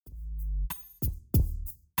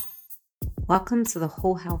Welcome to the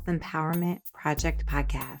Whole Health Empowerment Project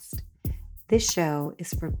podcast. This show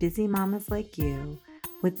is for busy mamas like you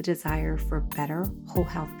with the desire for better whole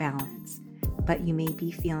health balance, but you may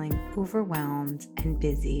be feeling overwhelmed and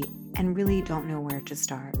busy and really don't know where to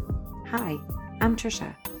start. Hi, I'm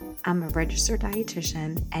Trisha. I'm a registered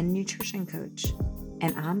dietitian and nutrition coach,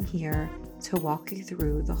 and I'm here to walk you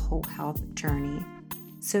through the whole health journey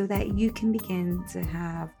so that you can begin to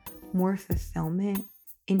have more fulfillment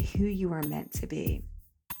in who you are meant to be.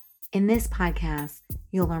 In this podcast,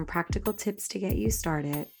 you'll learn practical tips to get you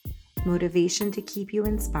started, motivation to keep you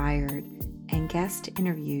inspired, and guest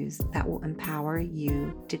interviews that will empower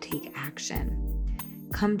you to take action.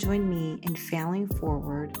 Come join me in failing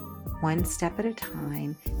forward, one step at a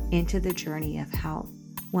time, into the journey of health,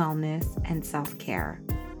 wellness, and self-care.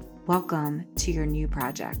 Welcome to your new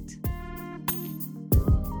project.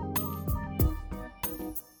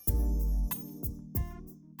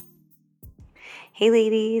 Hey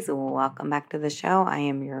ladies, welcome back to the show. I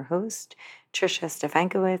am your host, Trisha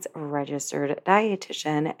Stefankowitz, registered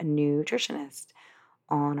dietitian, nutritionist.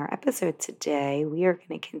 On our episode today, we are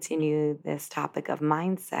going to continue this topic of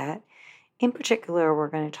mindset. In particular, we're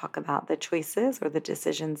going to talk about the choices or the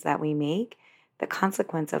decisions that we make, the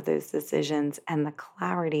consequence of those decisions, and the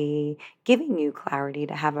clarity, giving you clarity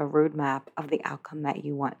to have a roadmap of the outcome that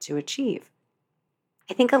you want to achieve.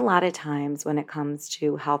 I think a lot of times when it comes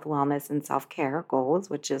to health, wellness, and self-care goals,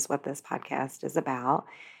 which is what this podcast is about,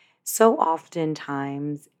 so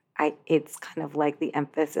oftentimes it's kind of like the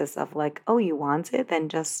emphasis of like, oh, you want it, then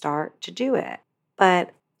just start to do it. But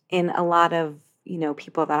in a lot of,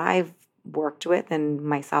 people that I've worked with and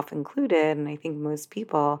myself included, and I think most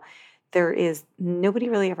people, there is nobody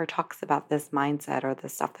really ever talks about this mindset or the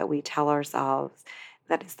stuff that we tell ourselves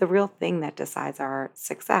that is the real thing that decides our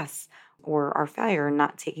success or our failure,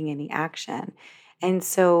 not taking any action. And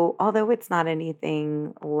so, although it's not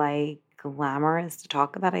anything like glamorous to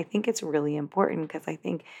talk about, I think it's really important because I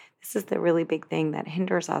think this is the really big thing that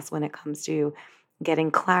hinders us when it comes to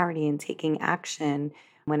getting clarity and taking action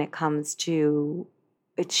when it comes to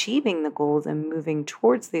achieving the goals and moving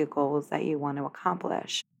towards the goals that you want to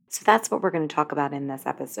accomplish. So that's what we're going to talk about in this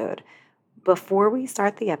episode. Before we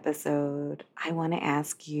start the episode, I want to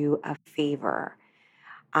ask you a favor.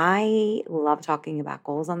 I love talking about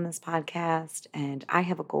goals on this podcast, and I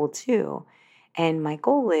have a goal too. And my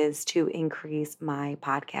goal is to increase my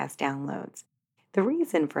podcast downloads. The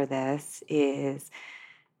reason for this is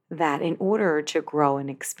that in order to grow and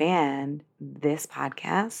expand this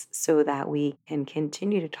podcast so that we can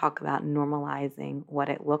continue to talk about normalizing what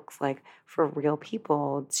it looks like for real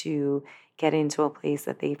people to get into a place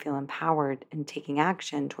that they feel empowered and taking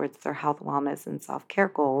action towards their health, wellness, and self-care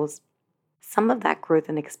goals, some of that growth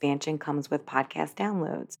and expansion comes with podcast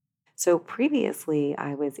downloads. So previously,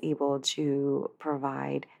 I was able to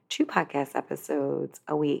provide 2 podcast episodes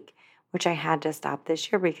a week, which I had to stop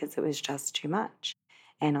this year because it was just too much.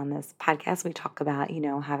 And on this podcast, we talk about,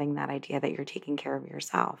 having that idea that you're taking care of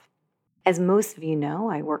yourself. As most of you know,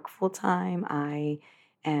 I work full time. I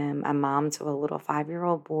am a mom to a little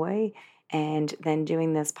 5-year-old boy, and then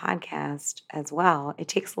doing this podcast as well. It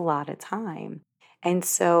takes a lot of time. And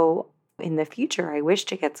so in the future, I wish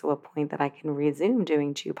to get to a point that I can resume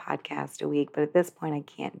doing 2 podcasts a week, but at this point, I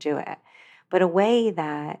can't do it. But a way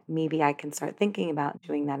that maybe I can start thinking about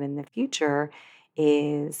doing that in the future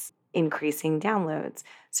is increasing downloads.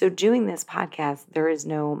 So, doing this podcast, there is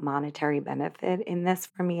no monetary benefit in this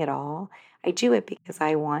for me at all. I do it because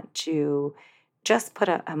I want to just put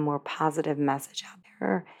a more positive message out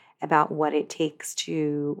there about what it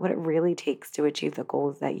really takes to achieve the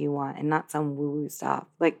goals that you want, and not some woo-woo stuff,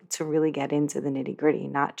 like to really get into the nitty-gritty,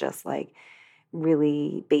 not just like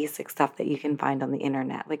really basic stuff that you can find on the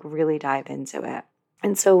internet, like really dive into it.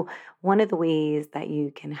 And so one of the ways that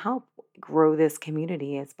you can help grow this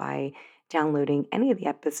community is by downloading any of the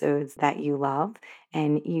episodes that you love.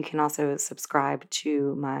 And you can also subscribe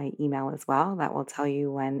to my email as well. That will tell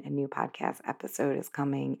you when a new podcast episode is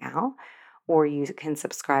coming out, or you can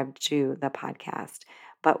subscribe to the podcast.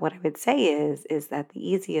 But what I would say is that the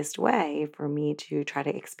easiest way for me to try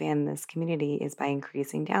to expand this community is by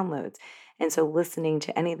increasing downloads. And so listening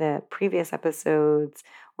to any of the previous episodes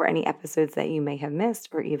or any episodes that you may have missed,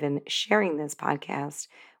 or even sharing this podcast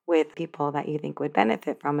with people that you think would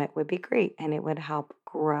benefit from it would be great. And it would help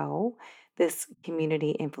grow this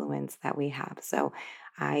community influence that we have. So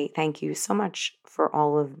I thank you so much for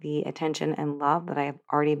all of the attention and love that I've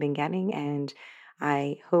already been getting. And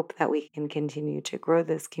I hope that we can continue to grow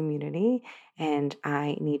this community. And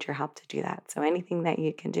I need your help to do that. So anything that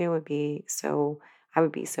you can do I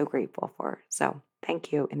would be so grateful for. So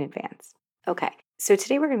thank you in advance. Okay. So,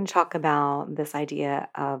 today we're going to talk about this idea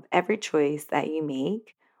of every choice that you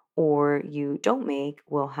make or you don't make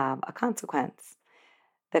will have a consequence.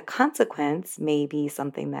 The consequence may be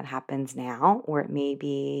something that happens now, or it may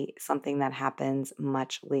be something that happens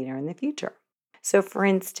much later in the future. So, for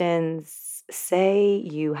instance, say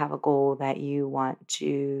you have a goal that you want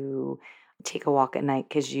to take a walk at night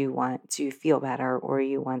because you want to feel better or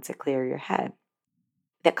you want to clear your head.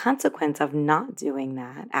 The consequence of not doing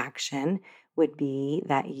that action would be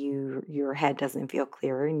that your head doesn't feel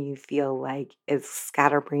clear and you feel like as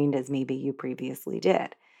scatterbrained as maybe you previously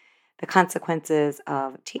did. The consequences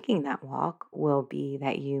of taking that walk will be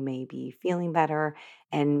that you may be feeling better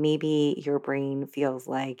and maybe your brain feels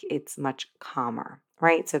like it's much calmer,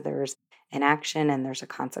 right? So there's an action and there's a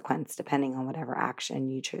consequence depending on whatever action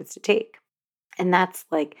you choose to take. And that's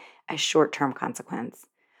like a short term consequence.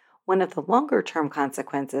 One of the longer term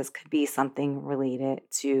consequences could be something related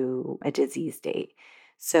to a disease state.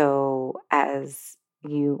 So, as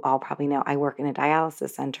you all probably know, I work in a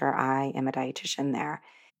dialysis center. I am a dietitian there.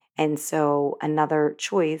 And so, another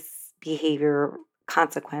choice, behavior,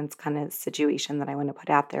 consequence kind of situation that I want to put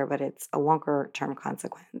out there, but it's a longer term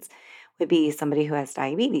consequence, would be somebody who has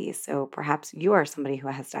diabetes. So, perhaps you are somebody who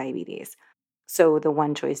has diabetes. So, the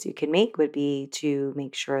one choice you can make would be to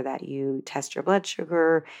make sure that you test your blood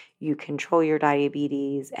sugar, you control your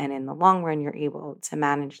diabetes, and in the long run, you're able to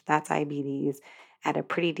manage that diabetes at a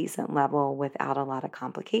pretty decent level without a lot of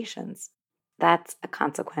complications. That's a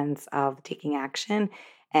consequence of taking action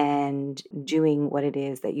and doing what it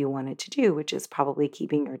is that you wanted to do, which is probably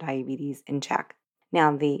keeping your diabetes in check.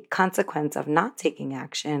 Now, the consequence of not taking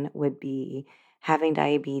action would be having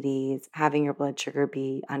diabetes, having your blood sugar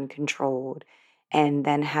be uncontrolled, and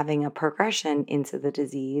then having a progression into the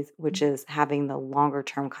disease, which is having the longer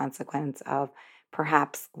term consequence of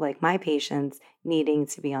perhaps, like my patients, needing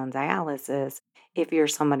to be on dialysis if you're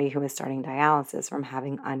somebody who is starting dialysis from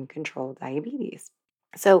having uncontrolled diabetes.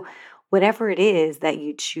 So, whatever it is that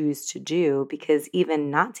you choose to do, because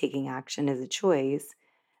even not taking action is a choice,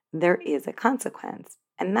 there is a consequence.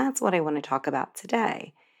 And that's what I want to talk about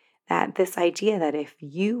today. That this idea that if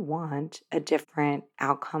you want a different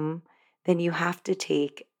outcome, then you have to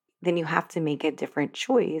take, then you have to make a different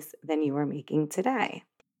choice than you are making today.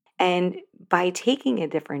 And by taking a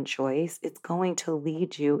different choice, it's going to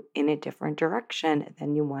lead you in a different direction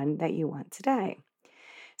than the one that you want today.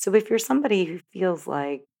 So if you're somebody who feels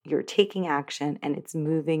like you're taking action and it's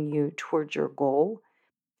moving you towards your goal,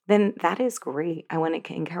 then that is great. I want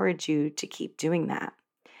to encourage you to keep doing that.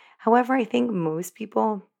 However, I think most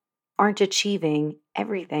people aren't achieving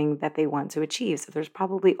everything that they want to achieve. So there's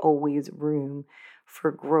probably always room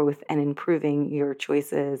for growth and improving your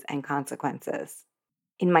choices and consequences.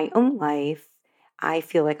 In my own life, I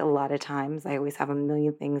feel like a lot of times I always have a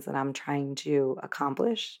million things that I'm trying to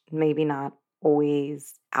accomplish, maybe not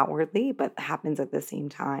always outwardly, but happens at the same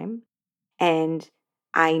time. And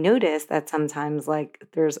I notice that sometimes, like,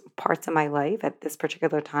 there's parts of my life at this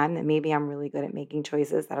particular time that maybe I'm really good at making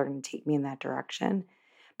choices that are going to take me in that direction.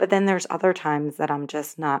 But then there's other times that I'm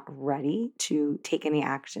just not ready to take any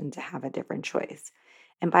action to have a different choice.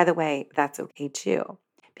 And by the way, that's okay too.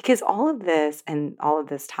 Because all of this and all of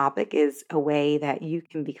this topic is a way that you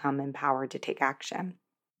can become empowered to take action.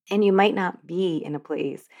 And you might not be in a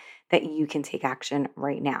place that you can take action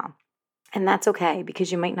right now. And that's okay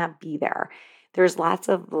because you might not be there. There's lots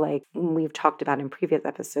of like we've talked about in previous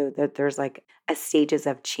episode that there's like a stages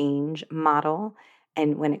of change model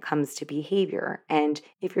and when it comes to behavior. And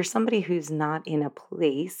if you're somebody who's not in a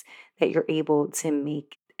place that you're able to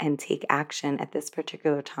make and take action at this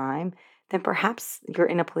particular time, then perhaps you're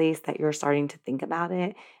in a place that you're starting to think about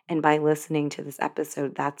it. And by listening to this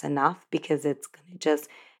episode, that's enough because it's going to just,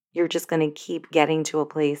 you're just going to keep getting to a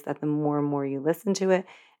place that the more and more you listen to it,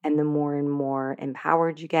 and the more and more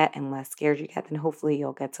empowered you get and less scared you get, then hopefully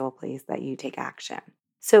you'll get to a place that you take action.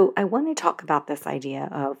 So, I want to talk about this idea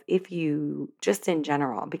of if you, just in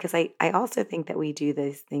general, because I also think that we do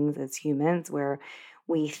these things as humans where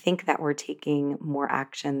we think that we're taking more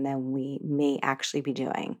action than we may actually be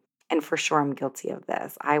doing. And for sure, I'm guilty of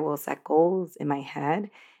this. I will set goals in my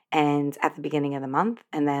head and at the beginning of the month,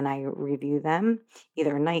 and then I review them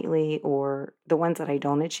either nightly or the ones that I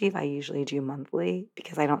don't achieve, I usually do monthly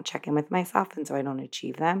because I don't check in with myself and so I don't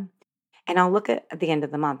achieve them. And I'll look at the end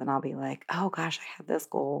of the month and I'll be like, oh gosh, I had this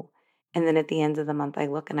goal. And then at the end of the month, I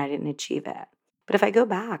look and I didn't achieve it. But if I go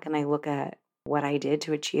back and I look at what I did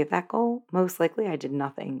to achieve that goal, most likely I did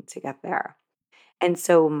nothing to get there. And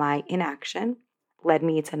so my inaction led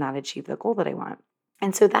me to not achieve the goal that I want.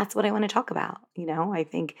 And so that's what I want to talk about. I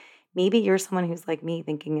think maybe you're someone who's like me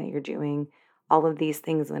thinking that you're doing all of these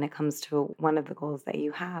things when it comes to one of the goals that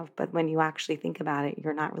you have. But when you actually think about it,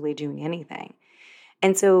 you're not really doing anything.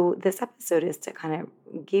 And so this episode is to kind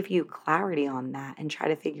of give you clarity on that and try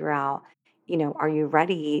to figure out, are you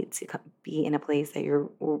ready to be in a place that you're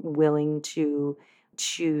willing to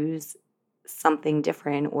choose something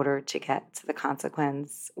different in order to get to the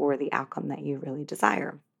consequence or the outcome that you really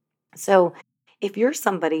desire? So, if you're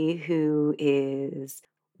somebody who is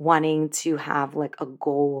wanting to have like a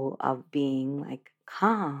goal of being like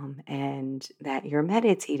calm and that you're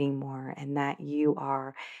meditating more and that you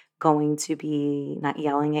are going to be not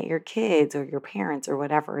yelling at your kids or your parents or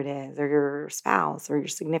whatever it is, or your spouse or your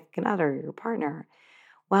significant other, your partner,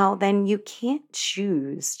 well, then you can't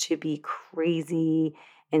choose to be crazy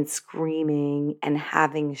and screaming and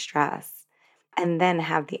having stress and then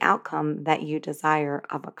have the outcome that you desire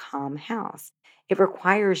of a calm house. It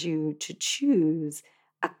requires you to choose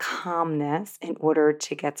a calmness in order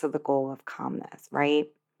to get to the goal of calmness, right?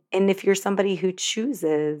 And if you're somebody who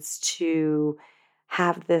chooses to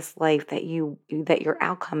have this life that your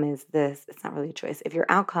outcome is this, it's not really a choice. If your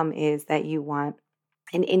outcome is that you want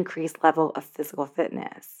an increased level of physical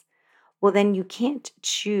fitness, well, then you can't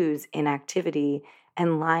choose inactivity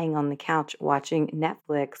and lying on the couch watching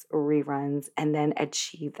Netflix reruns and then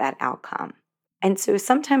achieve that outcome. And so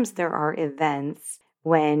sometimes there are events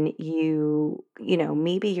when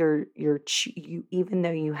maybe you even though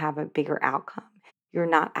you have a bigger outcome, you're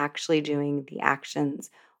not actually doing the actions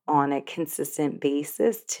on a consistent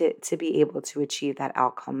basis to be able to achieve that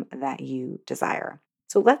outcome that you desire.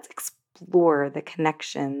 So let's explore the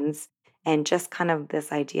connections and just kind of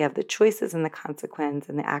this idea of the choices and the consequence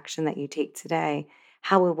and the action that you take today,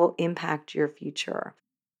 how it will impact your future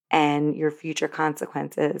and your future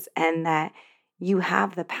consequences, and that you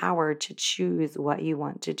have the power to choose what you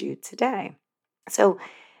want to do today. So,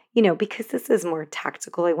 because this is more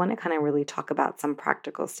tactical, I want to kind of really talk about some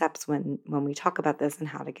practical steps when we talk about this and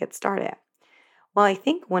how to get started. Well, I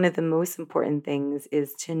think one of the most important things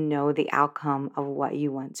is to know the outcome of what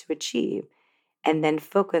you want to achieve and then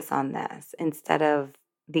focus on this instead of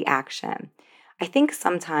the action. I think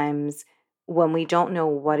sometimes when we don't know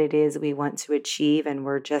what it is we want to achieve and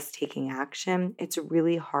we're just taking action, it's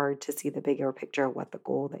really hard to see the bigger picture of what the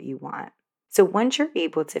goal that you want. So once you're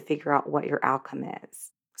able to figure out what your outcome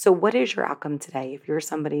is, so what is your outcome today? If you're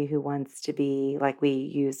somebody who wants to be, like we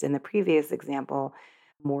used in the previous example,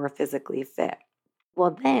 more physically fit,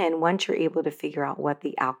 well, then once you're able to figure out what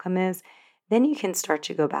the outcome is, then you can start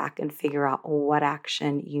to go back and figure out what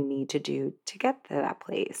action you need to do to get to that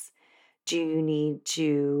place. Do you need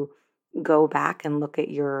to go back and look at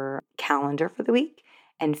your calendar for the week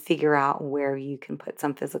and figure out where you can put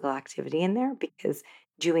some physical activity in there? Because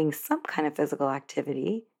doing some kind of physical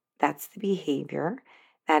activity, that's the behavior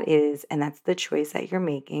and that's the choice that you're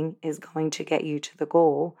making, is going to get you to the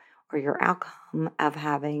goal or your outcome of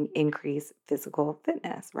having increased physical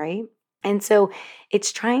fitness, right? And so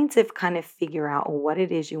it's trying to kind of figure out what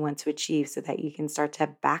it is you want to achieve so that you can start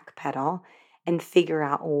to backpedal and figure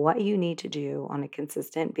out what you need to do on a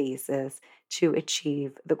consistent basis to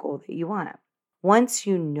achieve the goal that you want. Once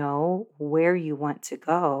you know where you want to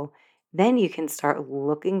go, then you can start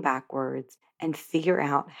looking backwards and figure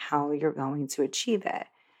out how you're going to achieve it.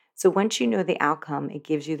 So once you know the outcome, it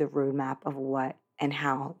gives you the roadmap of what and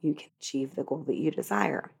how you can achieve the goal that you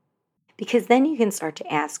desire. Because then you can start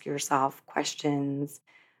to ask yourself questions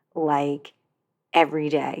like, every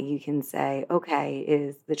day you can say, okay,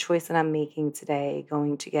 is the choice that I'm making today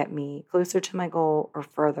going to get me closer to my goal or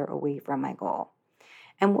further away from my goal?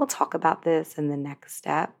 And we'll talk about this in the next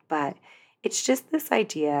step, but it's just this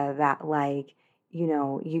idea that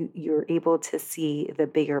you're able to see the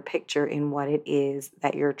bigger picture in what it is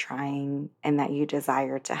that you're trying and that you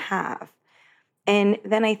desire to have. And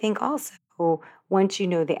then I think also, once you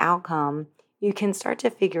know the outcome, you can start to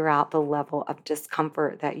figure out the level of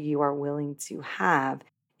discomfort that you are willing to have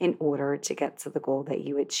in order to get to the goal that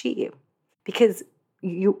you achieve. Because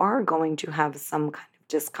you are going to have some kind of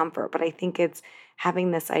discomfort, but I think it's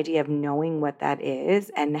having this idea of knowing what that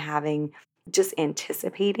is and having just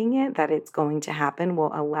anticipating it that it's going to happen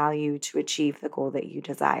will allow you to achieve the goal that you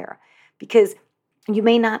desire. Because you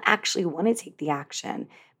may not actually want to take the action,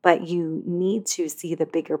 but you need to see the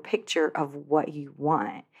bigger picture of what you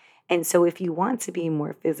want. And so, if you want to be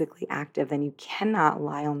more physically active, then you cannot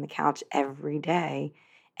lie on the couch every day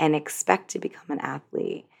and expect to become an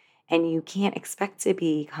athlete. And you can't expect to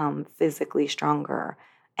become physically stronger.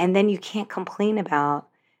 And then you can't complain about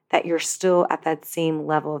that you're still at that same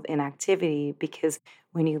level of inactivity, because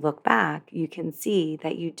when you look back, you can see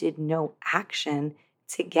that you did no action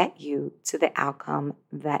to get you to the outcome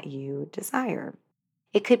that you desire.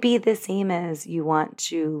 It could be the same as you want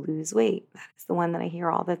to lose weight. That is the one that I hear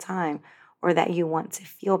all the time, or that you want to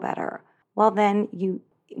feel better. Well, then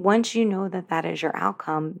once you know that that is your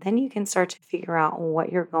outcome, then you can start to figure out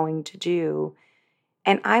what you're going to do.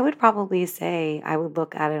 And I would probably say I would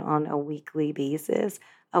look at it on a weekly basis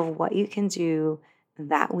of what you can do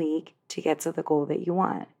that week to get to the goal that you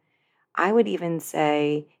want. I would even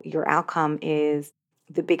say your outcome is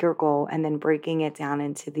the bigger goal and then breaking it down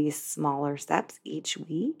into these smaller steps each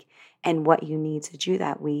week and what you need to do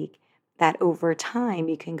that week. That over time,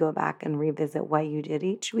 you can go back and revisit what you did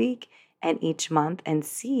each week and each month and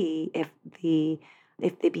see if the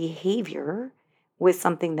behavior was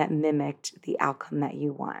something that mimicked the outcome that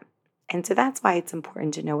you want. And so that's why it's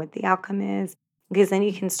important to know what the outcome is, because then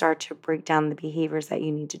you can start to break down the behaviors that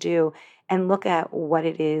you need to do and look at what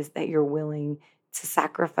it is that you're willing to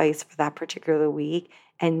sacrifice for that particular week,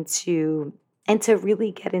 and to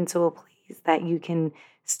really get into a place that you can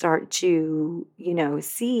start to,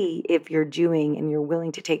 see if you're doing and you're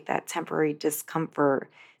willing to take that temporary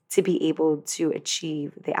discomfort to be able to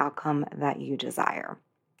achieve the outcome that you desire.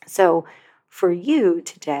 So for you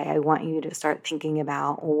today, I want you to start thinking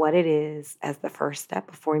about what it is as the first step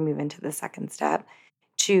before we move into the second step,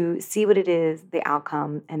 to see what it is, the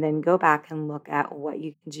outcome, and then go back and look at what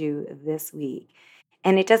you can do this week.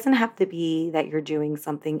 And it doesn't have to be that you're doing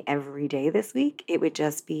something every day this week. It would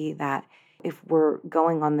just be that if we're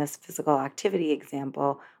going on this physical activity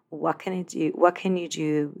example, what can it do? What can you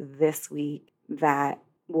do this week that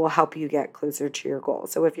will help you get closer to your goal?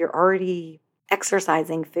 So if you're already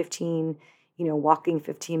exercising 15, walking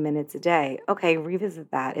 15 minutes a day, okay,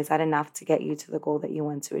 revisit that. Is that enough to get you to the goal that you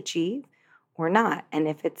want to achieve or not? And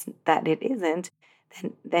if it's that it isn't,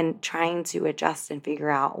 then trying to adjust and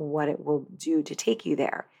figure out what it will do to take you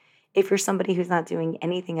there. If you're somebody who's not doing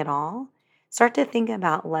anything at all, start to think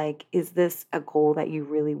about, like, is this a goal that you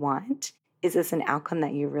really want? Is this an outcome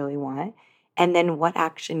that you really want? And then what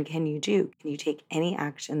action can you do? Can you take any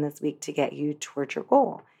action this week to get you towards your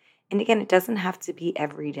goal? And again, it doesn't have to be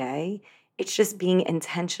every day. It's just being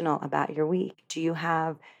intentional about your week. Do you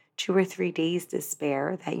have 2 or 3 days to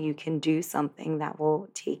spare that you can do something that will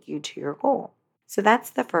take you to your goal? So that's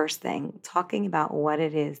the first thing, talking about what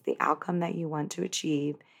it is, the outcome that you want to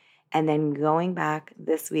achieve, and then going back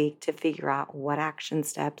this week to figure out what action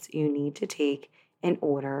steps you need to take in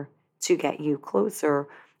order to get you closer,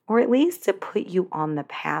 or at least to put you on the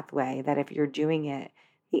pathway that if you're doing it,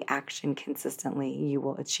 the action consistently, you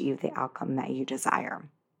will achieve the outcome that you desire.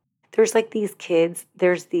 There's like these kids,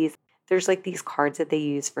 there's like these cards that they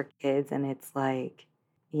use for kids, and it's like,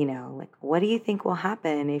 like, what do you think will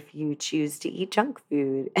happen if you choose to eat junk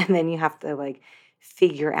food? And then you have to like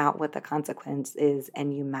figure out what the consequence is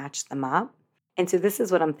and you match them up. And so this is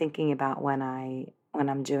what I'm thinking about when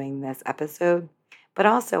I'm doing this episode. But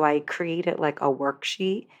also I created like a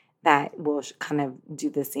worksheet that will kind of do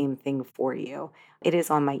the same thing for you. It is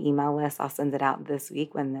on my email list. I'll send it out this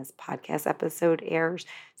week when this podcast episode airs.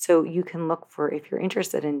 So you can look for, if you're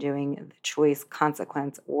interested in doing the choice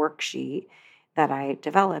consequence worksheet that I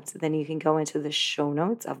developed, then you can go into the show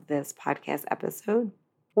notes of this podcast episode.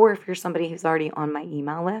 Or if you're somebody who's already on my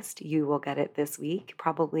email list, you will get it this week,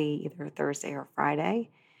 probably either Thursday or Friday.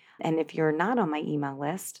 And if you're not on my email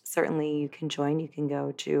list, certainly you can join. You can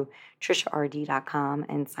go to triciard.com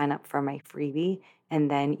and sign up for my freebie, and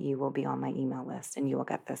then you will be on my email list and you will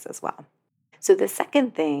get this as well. So the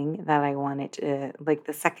second thing that I wanted to, like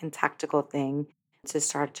the second tactical thing to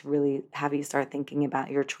start to really have you start thinking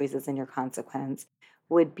about your choices and your consequence,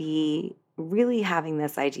 would be really having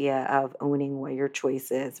this idea of owning what your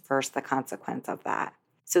choice is versus the consequence of that.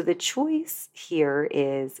 So the choice here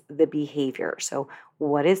is the behavior. So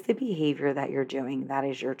what is the behavior that you're doing? That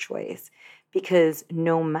is your choice. Because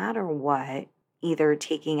no matter what, either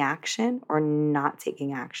taking action or not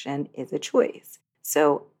taking action is a choice.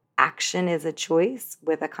 So action is a choice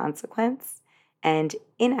with a consequence, and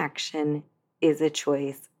inaction is a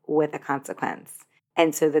choice with a consequence.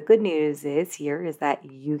 And so the good news is here is that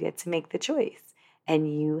you get to make the choice,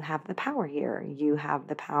 and you have the power here. You have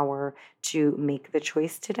the power to make the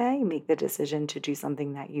choice today, make the decision to do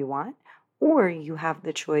something that you want, or you have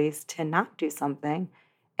the choice to not do something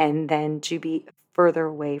and then to be further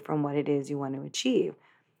away from what it is you want to achieve.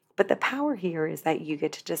 But the power here is that you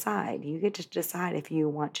get to decide. You get to decide if you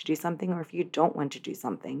want to do something or if you don't want to do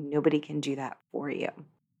something. Nobody can do that for you.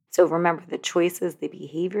 So remember, the choice is the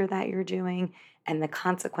behavior that you're doing, and the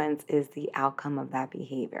consequence is the outcome of that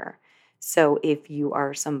behavior. So if you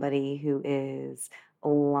are somebody who is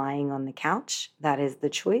lying on the couch, that is the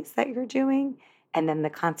choice that you're doing. And then the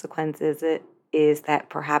consequence is that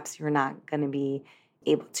perhaps you're not going to be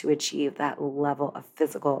able to achieve that level of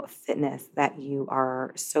physical fitness that you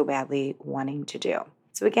are so badly wanting to do.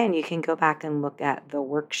 So, again, you can go back and look at the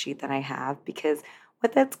worksheet that I have because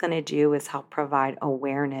what that's going to do is help provide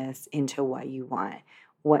awareness into what you want,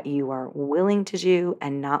 what you are willing to do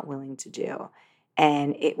and not willing to do.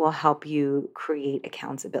 And it will help you create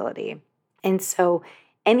accountability. And so,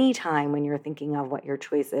 anytime when you're thinking of what your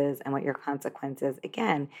choice is and what your consequences,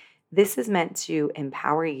 again, this is meant to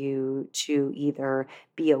empower you to either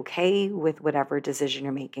be okay with whatever decision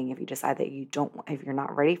you're making. If you decide that you don't, if you're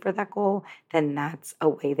not ready for that goal, then that's a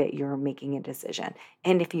way that you're making a decision.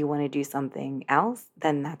 And if you want to do something else,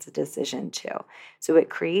 then that's a decision too. So it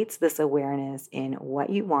creates this awareness in what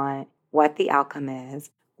you want, what the outcome is,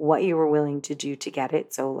 what you were willing to do to get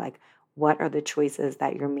it. So, like, what are the choices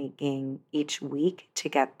that you're making each week to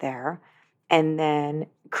get there? And then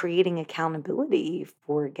creating accountability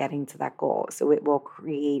for getting to that goal. So it will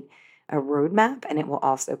create a roadmap and it will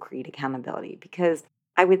also create accountability because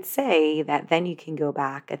I would say that then you can go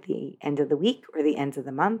back at the end of the week or the end of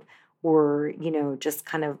the month or, just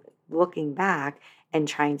kind of looking back and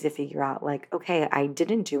trying to figure out, like, okay, I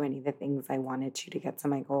didn't do any of the things I wanted to get to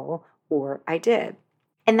my goal, or I did.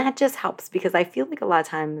 And that just helps because I feel like a lot of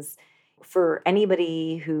times for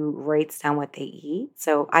anybody who writes down what they eat,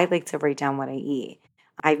 so I like to write down what I eat.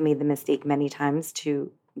 I've made the mistake many times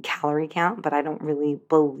to calorie count, but I don't really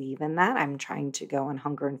believe in that. I'm trying to go on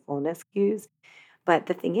hunger and fullness cues. But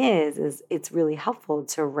the thing is it's really helpful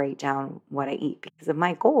to write down what I eat because if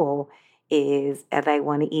my goal is that I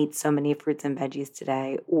want to eat so many fruits and veggies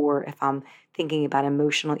today, or if I'm thinking about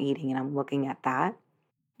emotional eating and I'm looking at that,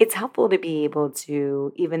 it's helpful to be able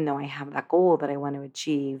to, even though I have that goal that I want to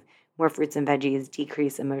achieve, more fruits and veggies,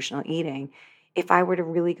 decrease emotional eating. If I were to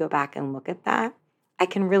really go back and look at that, I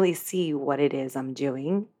can really see what it is I'm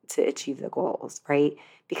doing to achieve the goals, right?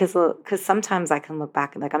 Because sometimes I can look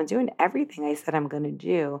back and like I'm doing everything I said I'm going to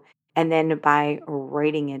do. And then by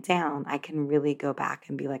writing it down, I can really go back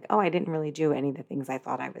and be like, oh, I didn't really do any of the things I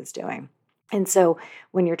thought I was doing. And so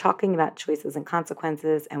when you're talking about choices and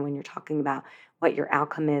consequences, and when you're talking about what your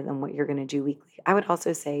outcome is and what you're going to do weekly, I would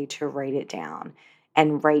also say to write it down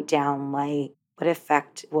and write down like what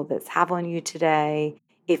effect will this have on you today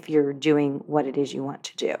if you're doing what it is you want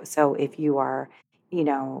to do. So if you are,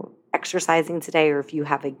 exercising today or if you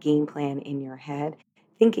have a game plan in your head,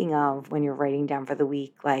 thinking of when you're writing down for the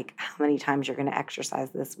week, like how many times you're going to exercise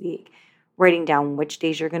this week, writing down which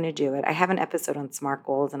days you're going to do it. I have an episode on SMART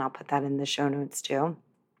goals and I'll put that in the show notes too.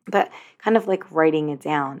 But kind of like writing it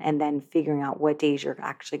down and then figuring out what days you're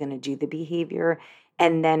actually going to do the behavior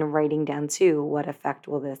and then writing down too what effect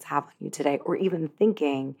will this have on you today, or even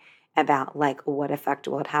thinking about like what effect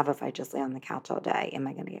will it have if I just lay on the couch all day? Am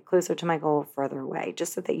I going to get closer to my goal, further away?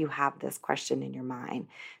 Just so that you have this question in your mind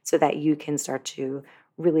so that you can start to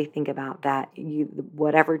really think about that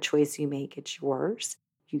whatever choice you make, it's yours.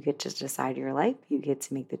 You get to decide your life, you get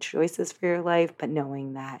to make the choices for your life, but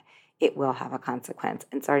knowing that it will have a consequence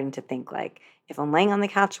and starting to think like, if I'm laying on the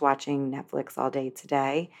couch watching Netflix all day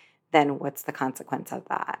today, then what's the consequence of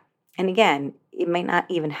that? And again, it may not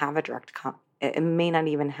even have a direct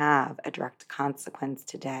consequence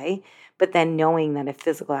today, but then knowing that if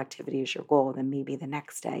physical activity is your goal, then maybe the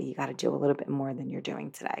next day you got to do a little bit more than you're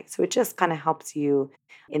doing today. So it just kind of helps you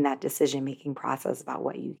in that decision making process about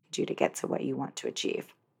what you do to get to what you want to achieve.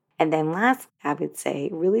 And then last, I would say,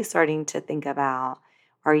 really starting to think about,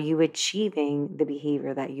 are you achieving the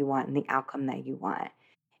behavior that you want and the outcome that you want?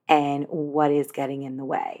 And what is getting in the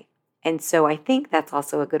way? And so I think that's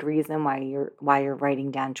also a good reason why you're writing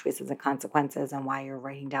down choices and consequences and why you're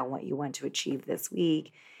writing down what you want to achieve this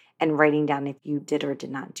week and writing down if you did or did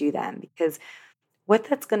not do them. Because what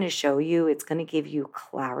that's going to show you, it's going to give you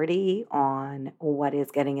clarity on what is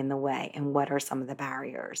getting in the way and what are some of the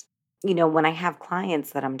barriers. When I have clients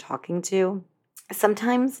that I'm talking to,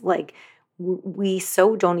 sometimes like we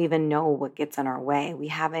so don't even know what gets in our way. We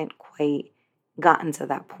haven't quite gotten to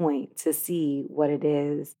that point to see what it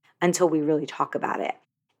is until we really talk about it.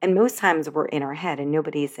 And most times we're in our head and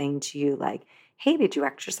nobody's saying to you like, hey, did you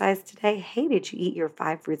exercise today? Hey, did you eat your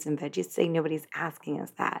 5 fruits and veggies today? Nobody's asking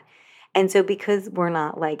us that. And so because we're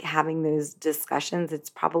not like having those discussions, it's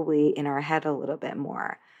probably in our head a little bit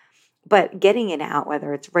more. But getting it out,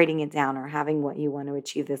 whether it's writing it down or having what you want to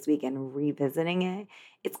achieve this week and revisiting it,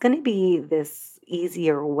 it's going to be this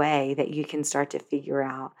easier way that you can start to figure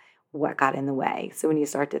out what got in the way. So when you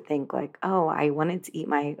start to think like, oh, I wanted to eat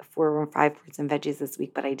my 4 or 5 fruits and veggies this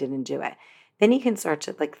week, but I didn't do it. Then you can start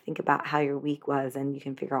to like think about how your week was and you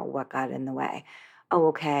can figure out what got in the way. Oh,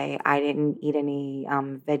 okay, I didn't eat any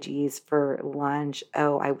veggies for lunch.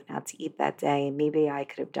 Oh, I went out to eat that day. Maybe I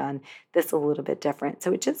could have done this a little bit different.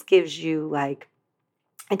 So it just gives you like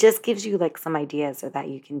some ideas so that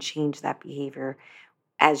you can change that behavior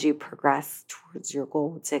as you progress towards your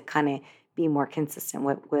goal to kind of be more consistent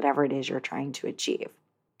with whatever it is you're trying to achieve.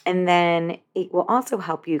 And then it will also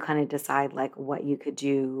help you kind of decide like what you could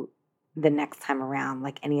do the next time around,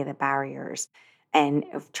 like any of the barriers, and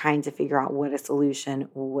of trying to figure out what a solution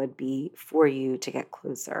would be for you to get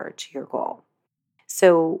closer to your goal.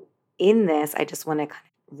 So, in this, I just want to kind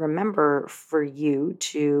of remember for you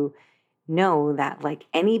to know that like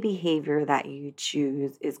any behavior that you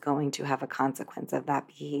choose is going to have a consequence of that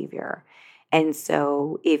behavior. And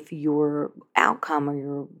so if your outcome or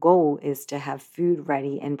your goal is to have food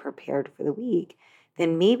ready and prepared for the week,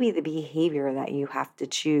 then maybe the behavior that you have to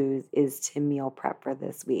choose is to meal prep for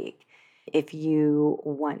this week. If you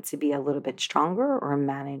want to be a little bit stronger or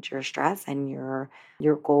manage your stress and your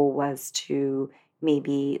goal was to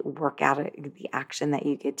maybe work out the action that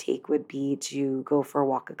you could take would be to go for a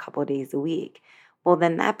walk a couple of days a week. Well,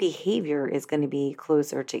 then that behavior is going to be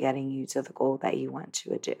closer to getting you to the goal that you want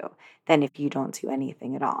to do than if you don't do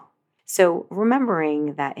anything at all. So,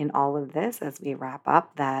 remembering that in all of this, as we wrap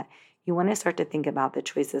up, that you want to start to think about the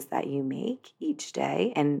choices that you make each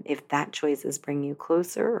day and if that choices bring you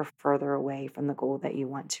closer or further away from the goal that you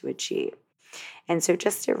want to achieve. And so,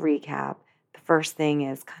 just to recap, the first thing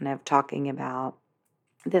is kind of talking about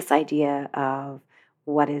this idea of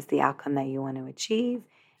what is the outcome that you want to achieve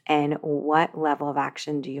and what level of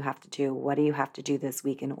action do you have to do? What do you have to do this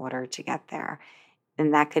week in order to get there?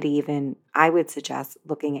 And that could even, I would suggest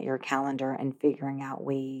looking at your calendar and figuring out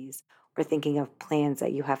ways or thinking of plans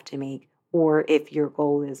that you have to make. Or if your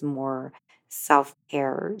goal is more self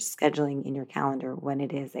care, scheduling in your calendar when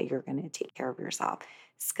it is that you're going to take care of yourself,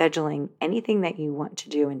 scheduling anything that you want to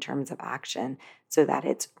do in terms of action so that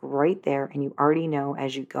it's right there and you already know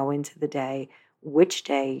as you go into the day which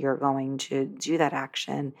day you're going to do that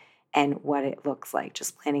action and what it looks like,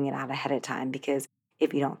 just planning it out ahead of time because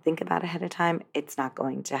if you don't think about it ahead of time, it's not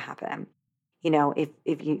going to happen.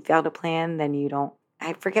 If you fail to plan, then you don't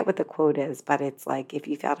I forget what the quote is, but it's like if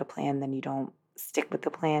you fail to plan, then you don't stick with the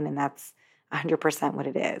plan and that's 100% what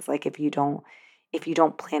it is. Like if you don't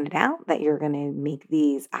plan it out that you're going to make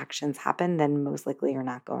these actions happen, then most likely you're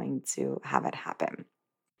not going to have it happen.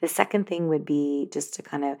 The second thing would be just to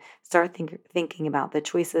kind of start thinking about the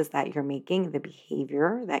choices that you're making, the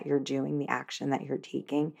behavior that you're doing, the action that you're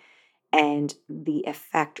taking, and the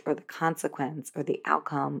effect or the consequence or the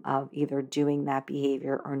outcome of either doing that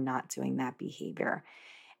behavior or not doing that behavior.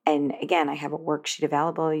 And again, I have a worksheet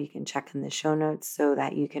available. You can check in the show notes so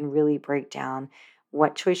that you can really break down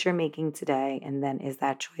what choice you're making today. And then is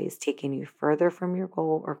that choice taking you further from your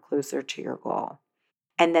goal or closer to your goal?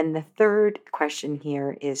 And then the third question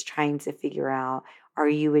here is trying to figure out, are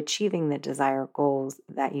you achieving the desired goals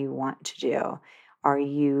that you want to do? Are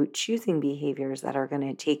you choosing behaviors that are going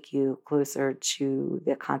to take you closer to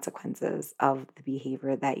the consequences of the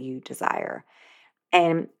behavior that you desire?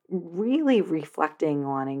 And really reflecting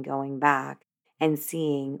on and going back and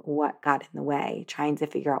seeing what got in the way, trying to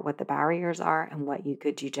figure out what the barriers are and what you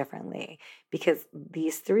could do differently. Because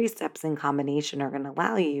these three steps in combination are going to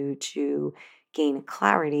allow you to gain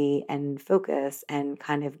clarity and focus and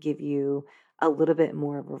kind of give you a little bit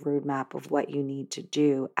more of a roadmap of what you need to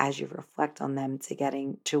do as you reflect on them to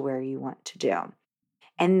getting to where you want to do.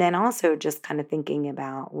 And then also just kind of thinking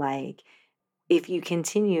about like, if you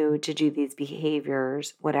continue to do these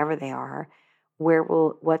behaviors, whatever they are,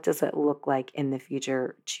 what does it look like in the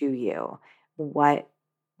future to you? What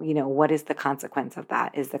what is the consequence of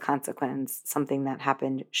that? Is the consequence something that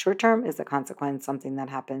happened short term? Is the consequence something that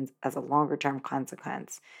happens as a longer term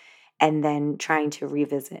consequence? And then trying to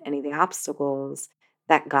revisit any of the obstacles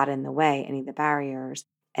that got in the way, any of the barriers,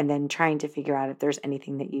 and then trying to figure out if there's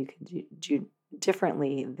anything that you could do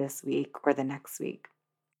differently this week or the next week.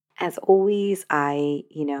 As always,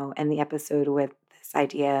 end the episode with this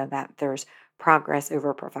idea that there's progress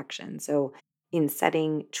over perfection. So, in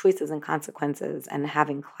setting choices and consequences and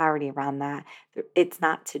having clarity around that, it's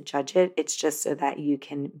not to judge it. It's just so that you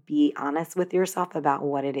can be honest with yourself about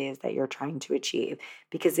what it is that you're trying to achieve.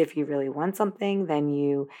 Because if you really want something, then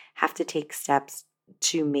you have to take steps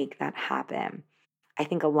to make that happen. I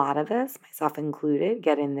think a lot of us, myself included,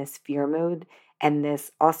 get in this fear mode and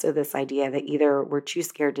this idea that either we're too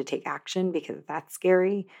scared to take action because that's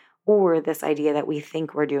scary, or this idea that we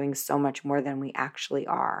think we're doing so much more than we actually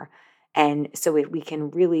are. And so if we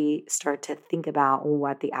can really start to think about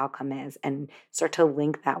what the outcome is and start to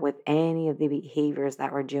link that with any of the behaviors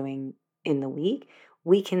that we're doing in the week,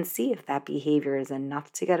 we can see if that behavior is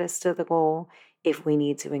enough to get us to the goal, if we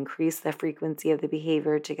need to increase the frequency of the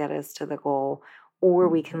behavior to get us to the goal, or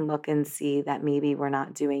we can look and see that maybe we're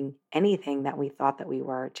not doing anything that we thought that we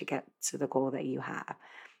were to get to the goal that you have.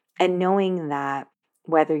 And knowing that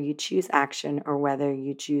whether you choose action or whether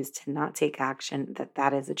you choose to not take action,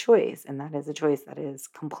 that is a choice, and that is a choice that is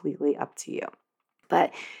completely up to you.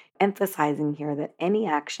 But emphasizing here that any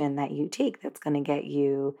action that you take that's going to get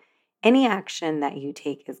you, any action that you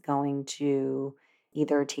take is going to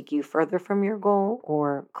either take you further from your goal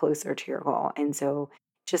or closer to your goal. And so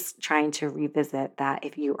just trying to revisit that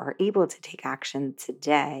if you are able to take action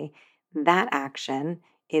today, that action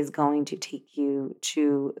is going to take you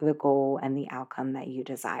to the goal and the outcome that you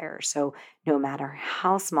desire. So no matter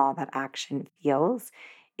how small that action feels,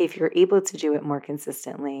 if you're able to do it more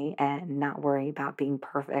consistently and not worry about being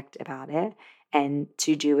perfect about it, and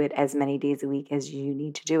to do it as many days a week as you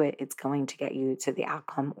need to do it, it's going to get you to the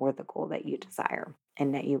outcome or the goal that you desire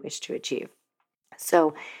and that you wish to achieve.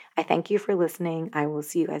 So I thank you for listening. I will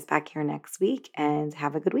see you guys back here next week, and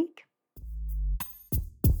have a good week.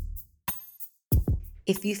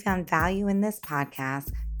 If you found value in this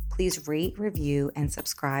podcast, please rate, review, and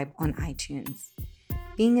subscribe on iTunes.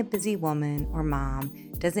 Being a busy woman or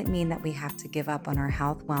mom doesn't mean that we have to give up on our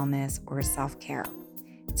health, wellness, or self-care.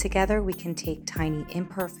 Together, we can take tiny,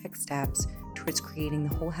 imperfect steps towards creating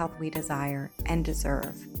the whole health we desire and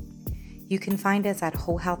deserve. You can find us at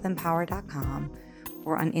wholehealthempower.com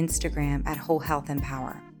or on Instagram at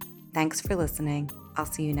wholehealthempower. Thanks for listening. I'll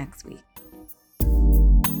see you next week.